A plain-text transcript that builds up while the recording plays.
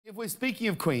If we're speaking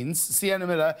of queens, Sienna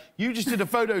Miller, you just did a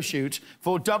photo shoot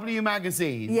for W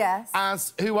Magazine. Yes.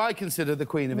 As who I consider the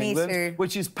Queen of England, too.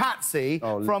 which is Patsy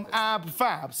from Ab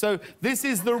Fab. So this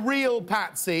is the real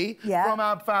Patsy from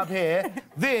Ab Fab here.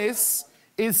 This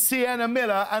is Sienna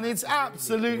Miller, and it's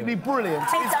absolutely brilliant.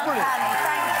 It's brilliant.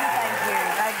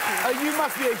 Thank you. You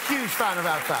must be a huge fan of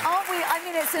Ab Fab. Aren't we? I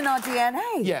mean, it's in our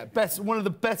DNA. Yeah, one of the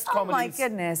best comedies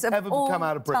ever come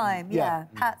out of Britain. Time, yeah.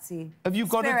 Patsy. Have you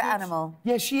got spirit a good animal?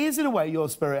 Yeah, she is in a way your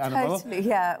spirit animal. Totally,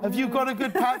 yeah. Have you got a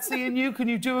good Patsy in you? Can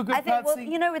you do a good Patsy? Well,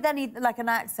 you know, with any like an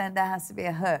accent, there has to be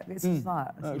a hook. It's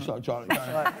smart.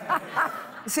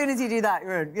 As soon as you do that,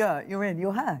 you're in. Yeah, you're in.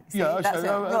 You're her. See, yeah, that's it.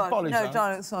 Bolly no, John.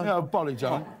 John, it's not. Yeah, Bolly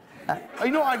John.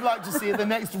 You know what I'd like to see at the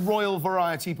next Royal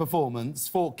Variety performance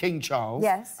for King Charles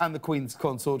and the Queen's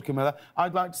consort Camilla?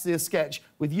 I'd like to see a sketch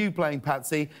with you playing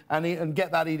Patsy and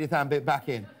get that Edith Ann bit back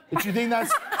in. Do you think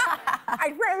that's...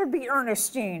 I'd rather be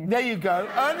Ernestine. There you go.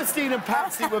 Ernestine and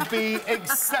Patsy would be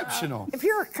exceptional. If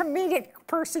you're a comedic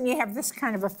person, you have this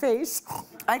kind of a face.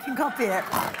 I can copy it.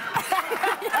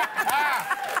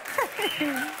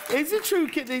 Is it true,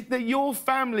 Kit, that your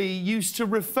family used to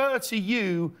refer to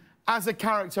you as a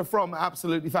character from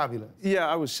Absolutely Fabulous? Yeah,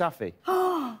 I was Saffy.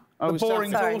 The boring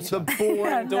daughter. The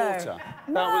boring daughter.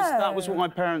 That was what my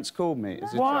parents called me.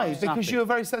 Why? Because you were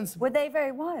very sensible. Were they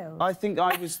very wild? I think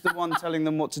I was the one telling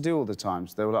them what to do all the time.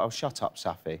 So they were like, "Oh, shut up,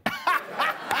 Saffy."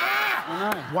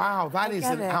 Wow, that is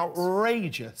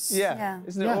outrageous. Yeah.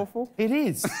 Isn't it awful? It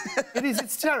is. It is.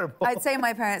 It's terrible. I'd say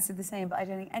my parents did the same, but I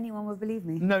don't think anyone would believe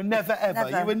me. No, never, ever.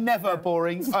 Never. You were never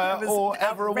boring or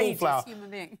ever a wallflower. Human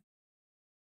being.